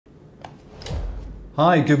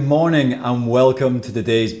Hi, good morning and welcome to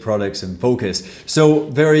today's Products in Focus. So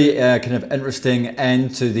very kind of interesting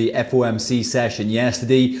end to the FOMC session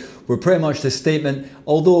yesterday, where pretty much the statement,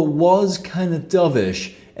 although it was kind of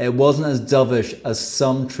dovish, it wasn't as dovish as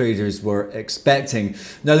some traders were expecting.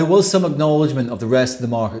 Now there was some acknowledgement of the rest of the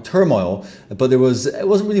market turmoil, but it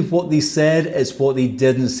wasn't really what they said, it's what they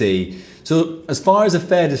didn't say. So as far as the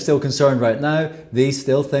Fed is still concerned right now, they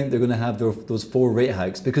still think they're going to have those 4 rate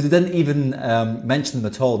hikes, because they didn't even mention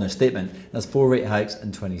them at all in their statement. That's 4 rate hikes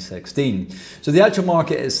in 2016. So the actual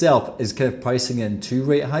market itself is kind of pricing in 2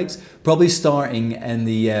 rate hikes, probably starting in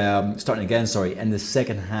the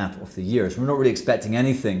second half of the year. So we're not really expecting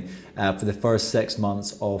anything for the first 6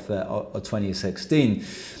 months of 2016.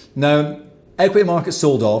 Now, equity markets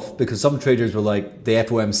sold off because some traders were like, the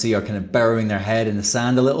FOMC are kind of burying their head in the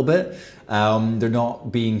sand a little bit. They're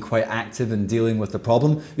not being quite active in dealing with the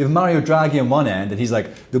problem. You have Mario Draghi on one end, and he's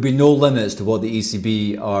like, there'll be no limits to what the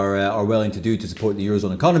ECB are willing to do to support the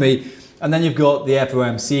Eurozone economy. And then you've got the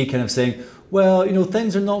FOMC kind of saying, well, you know,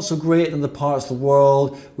 things are not so great in the parts of the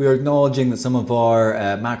world. We are acknowledging that some of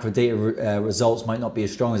our macro data results might not be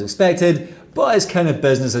as strong as expected, but it's kind of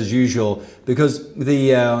business as usual because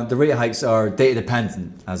the rate hikes are data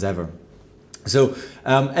dependent as ever. So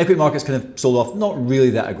equity markets kind of sold off, not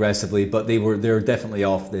really that aggressively, but they're definitely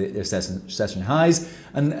off their session highs.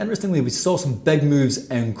 And interestingly, we saw some big moves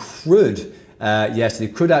in crude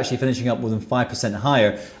yesterday. Crude actually finishing up more than 5%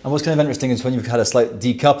 higher. And what's kind of interesting is when you've had a slight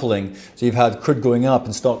decoupling, so you've had crude going up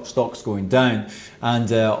and stocks going down,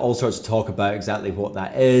 and all sorts of talk about exactly what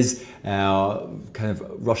that is. Kind of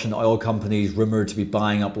Russian oil companies rumored to be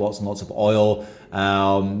buying up lots and lots of oil.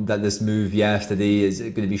 That this move yesterday is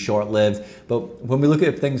going to be short-lived. But when we look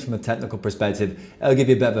at things from a technical perspective, it'll give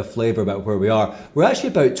you a bit of a flavour about where we are. We're actually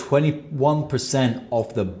about 21%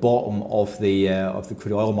 off the bottom of the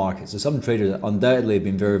crude oil market. So some traders undoubtedly have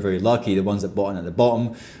been very, very lucky, the ones that bought in at the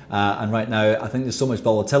bottom. And right now, I think there's so much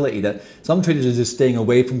volatility that some traders are just staying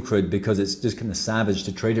away from crude because it's just kind of savage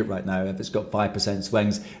to trade it right now. If it's got 5%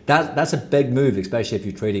 swings, that's a big move, especially if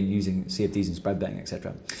you're trading using CFDs and spread betting,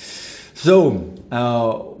 etc. So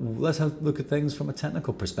let's have a look at things from a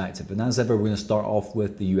technical perspective. And as ever, we're going to start off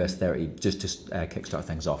with the US 30 just to kickstart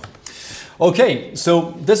things off. Okay,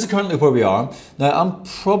 so this is currently where we are. Now, I'm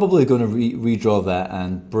probably going to redraw that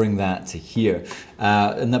and bring that to here.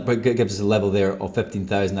 And that gives us a level there of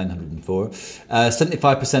 15,904.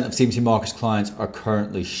 75% of CMC Markets clients are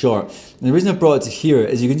currently short. And the reason I've brought it to here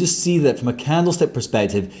is you can just see that from a candlestick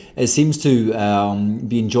perspective, it seems to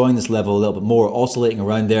be enjoying this level a little bit more, oscillating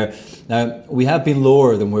around there. Now, we have been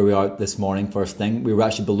lower than where we are this morning, first thing. We were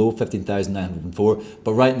actually below 15,904,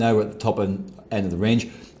 but right now we're at the top end of the range,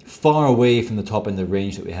 far away from the top end of the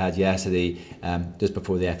range that we had yesterday, just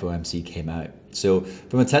before the FOMC came out. So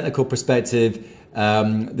from a technical perspective,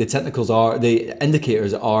 the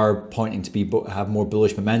indicators are pointing to have more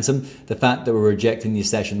bullish momentum. The fact that we're rejecting these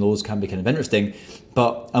session lows can be kind of interesting,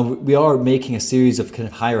 but we are making a series of kind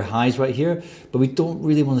of higher highs right here, but we don't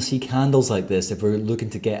really want to see candles like this if we're looking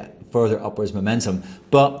to get further upwards momentum,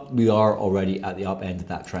 but we are already at the up end of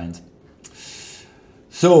that trend.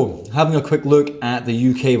 So having a quick look at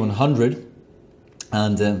the UK 100,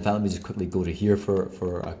 and in fact, let me just quickly go to here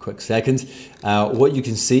for a quick second. What you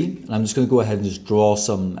can see, and I'm just going to go ahead and just draw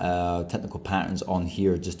some technical patterns on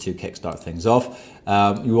here just to kickstart things off.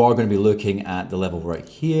 You are going to be looking at the level right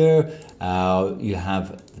here. You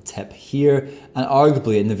have the tip here, and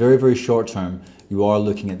arguably in the very, very short term, you are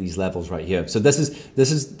looking at these levels right here. So this is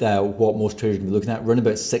what most traders can be looking at. We're in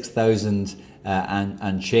about 6,000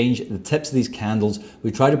 and change. The tips of these candles,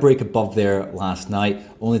 we tried to break above there last night,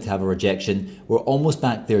 only to have a rejection. We're almost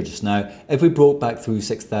back there just now. If we broke back through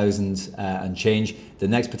 6,000 and change, the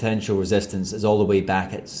next potential resistance is all the way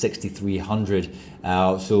back at 6,300.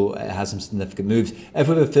 So it has some significant moves. If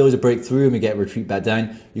we fail to break through and we get a retreat back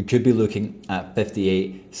down, you could be looking at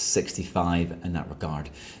 58.65 in that regard.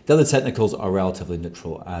 The other technicals are relatively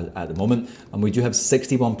neutral at the moment, and we do have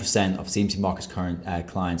 61% of CMC Markets current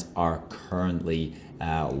clients are currently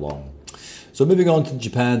long. So moving on to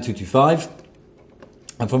Japan 225,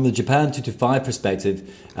 and from the Japan 225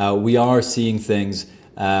 perspective, we are seeing things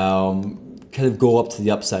kind of go up to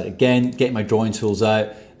the upside. Again, getting my drawing tools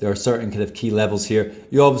out, there are certain kind of key levels here.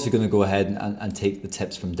 You're obviously going to go ahead and take the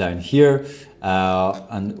tips from down here.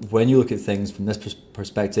 And when you look at things from this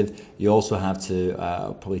perspective, you also have to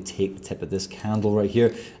probably take the tip of this candle right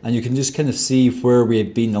here. And you can just kind of see where we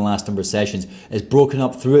have been the last number of sessions. It's broken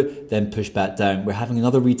up through it, then pushed back down. We're having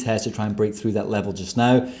another retest to try and break through that level just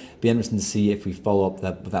now. Be interesting to see if we follow up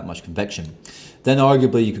with that much conviction. Then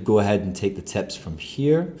arguably you could go ahead and take the tips from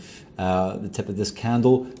here. The tip of this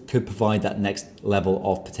candle could provide that next level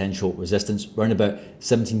of potential resistance around about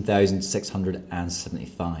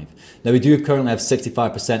 17,675. Now we do currently have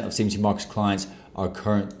 65% of CMC Markets clients are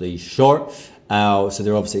currently short, so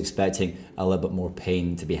they're obviously expecting a little bit more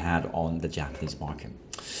pain to be had on the Japanese market.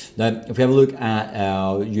 Now if we have a look at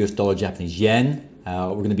US dollar Japanese yen,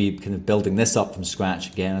 we're going to be kind of building this up from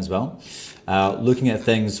scratch again as well. Looking at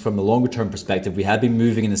things from a longer term perspective, we have been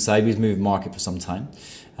moving in the sideways move market for some time.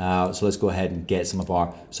 So let's go ahead and get some of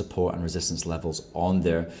our support and resistance levels on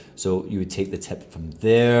there. So you would take the tip from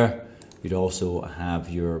there. You'd also have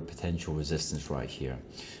your potential resistance right here.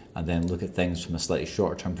 And then look at things from a slightly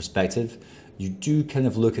shorter term perspective. You do kind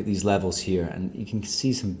of look at these levels here and you can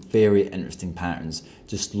see some very interesting patterns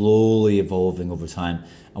just slowly evolving over time.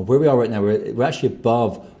 And where we are right now, we're actually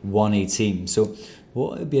above 118. So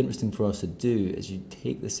what would be interesting for us to do is you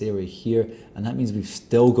take this area here, and that means we've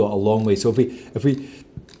still got a long way. So if we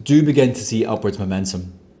do begin to see upwards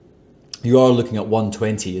momentum, you are looking at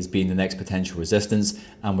 120 as being the next potential resistance,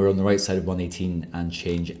 and we're on the right side of 118 and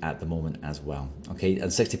change at the moment as well. Okay,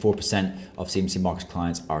 and 64% of CMC Markets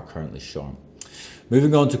clients are currently short.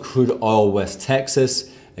 Moving on to crude oil West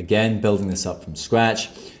Texas, again building this up from scratch.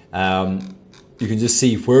 You can just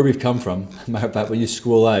see where we've come from. Matter of fact, when you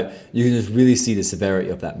scroll out, you can just really see the severity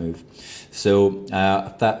of that move. So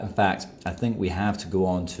in fact, I think we have to go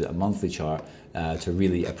on to a monthly chart to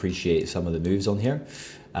really appreciate some of the moves on here.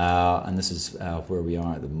 And this is where we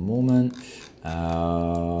are at the moment.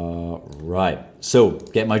 Right, so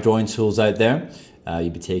get my drawing tools out there.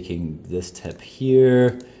 You'd be taking this tip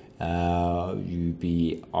here. You'd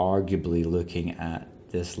be arguably looking at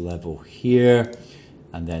this level here,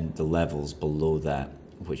 and then the levels below that,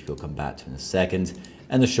 which we'll come back to in a second.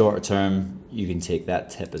 In the shorter term, you can take that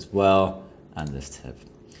tip as well, and this tip.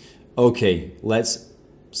 Okay, let's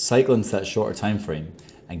cycle into that shorter time frame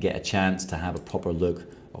and get a chance to have a proper look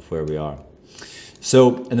of where we are.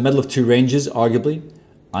 So in the middle of two ranges, arguably,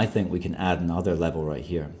 I think we can add another level right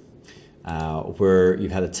here, where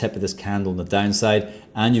you've had a tip of this candle on the downside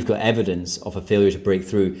and you've got evidence of a failure to break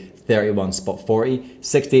through 31 spot 40.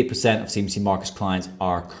 68% of CMC Markets clients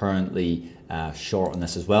are currently short on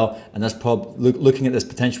this as well, and that's probably looking at this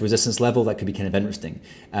potential resistance level. That could be kind of interesting.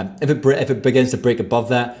 If it begins to break above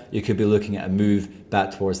that, you could be looking at a move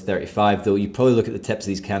back towards 35, though you probably look at the tips of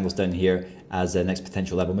these candles down here as the next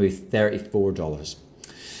potential level, maybe $34.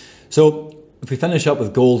 So if we finish up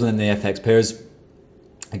with gold and the FX pairs,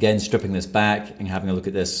 again stripping this back and having a look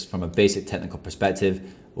at this from a basic technical perspective,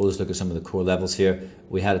 we'll just look at some of the core levels here.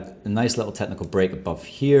 We had a nice little technical break above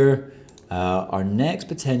here. Our next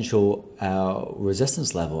potential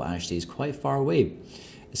resistance level actually is quite far away.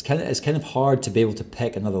 It's kind of hard to be able to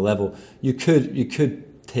pick another level. You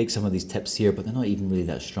could take some of these tips here, but they're not even really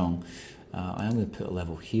that strong. I am going to put a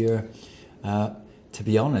level here. To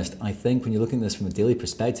be honest, I think when you're looking at this from a daily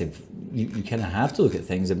perspective, you kind of have to look at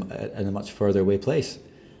things in a much further away place.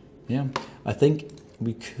 Yeah, I think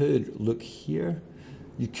we could look here.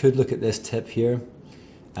 You could look at this tip here.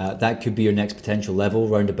 That could be your next potential level,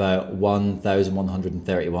 around about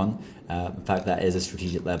 1,131. In fact, that is a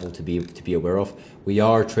strategic level to be aware of. We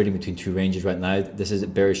are trading between two ranges right now. This is a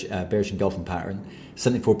bearish engulfing pattern.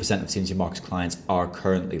 74% of CMC Markets clients are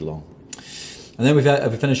currently long. And then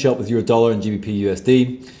we finish up with euro dollar and GBP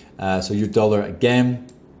USD. So euro dollar again.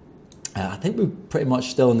 I think we're pretty much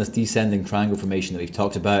still in this descending triangle formation that we've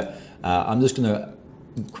talked about. I'm just going to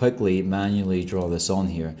quickly manually draw this on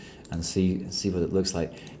here and see what it looks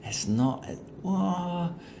like. It's not,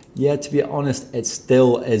 yeah, to be honest, it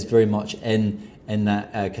still is very much in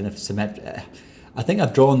that kind of symmetric. I think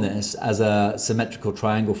I've drawn this as a symmetrical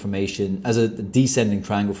triangle formation, as a descending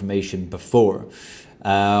triangle formation before,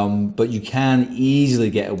 but you can easily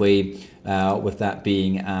get away with that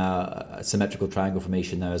being a symmetrical triangle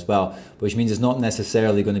formation now as well, which means it's not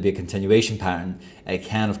necessarily going to be a continuation pattern. It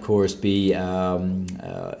can, of course, be,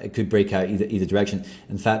 it could break out either direction.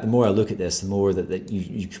 In fact, the more I look at this, the more that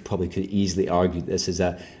you probably could easily argue this is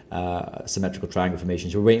a symmetrical triangle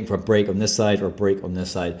formation. So we're waiting for a break on this side or a break on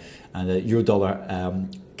this side. And the euro dollar,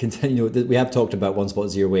 we have talked about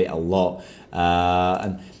 1.08 a lot.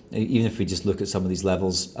 And even if we just look at some of these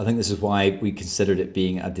levels, I think this is why we considered it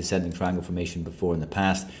being a descending triangle formation before in the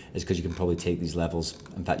past, is because you can probably take these levels.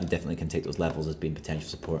 In fact, you definitely can take those levels as being potential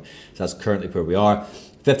support. So that's currently where we are.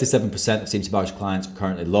 57% of CMC Markets clients are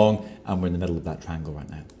currently long, and we're in the middle of that triangle right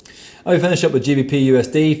now. And we finish up with GBP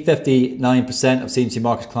USD. 59% of CMC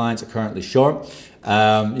Markets clients are currently short.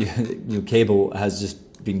 Your cable has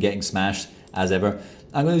just been getting smashed as ever.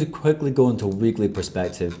 I'm going to quickly go into a weekly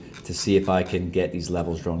perspective to see if I can get these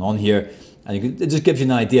levels drawn on here. And it just gives you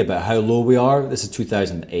an idea about how low we are. This is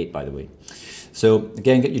 2008, by the way. So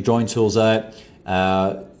again, get your drawing tools out.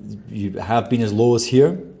 You have been as low as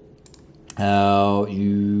here.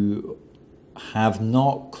 You have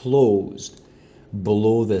not closed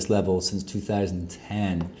below this level since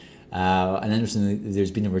 2010. And interestingly,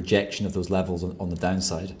 there's been a rejection of those levels on the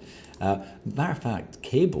downside. Matter of fact,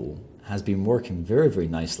 cable has been working very, very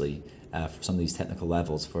nicely for some of these technical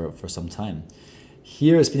levels for some time.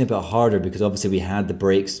 Here it's been a bit harder because obviously we had the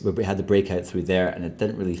breakout through there and it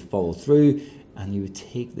didn't really follow through, and you would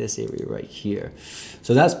take this area right here.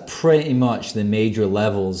 So that's pretty much the major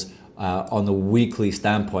levels on the weekly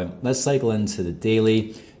standpoint. Let's cycle into the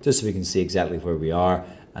daily just so we can see exactly where we are,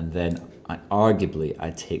 and then I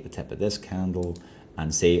take the tip of this candle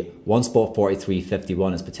and say one spot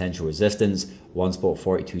 43.51 is potential resistance, one spot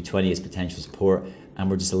 42.20 is potential support, and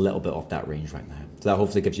we're just a little bit off that range right now. So that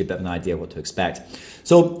hopefully gives you a bit of an idea of what to expect.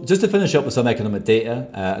 So just to finish up with some economic data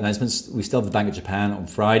announcements, we still have the Bank of Japan on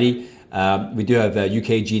Friday. We do have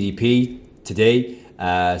UK GDP today,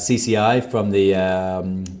 CCI from the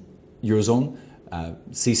Eurozone,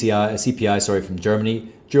 CPI from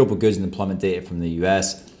Germany, durable goods and employment data from the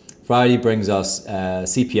US. Friday brings us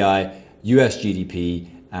CPI, US GDP,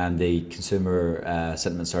 and the Consumer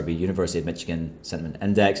Sentiment Survey, University of Michigan Sentiment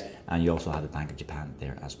Index, and you also have the Bank of Japan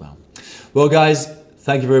there as well. Well, guys,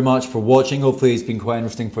 thank you very much for watching. Hopefully it's been quite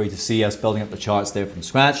interesting for you to see us building up the charts there from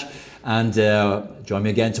scratch, and join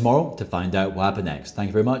me again tomorrow to find out what happened next. Thank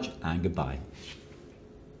you very much, and goodbye.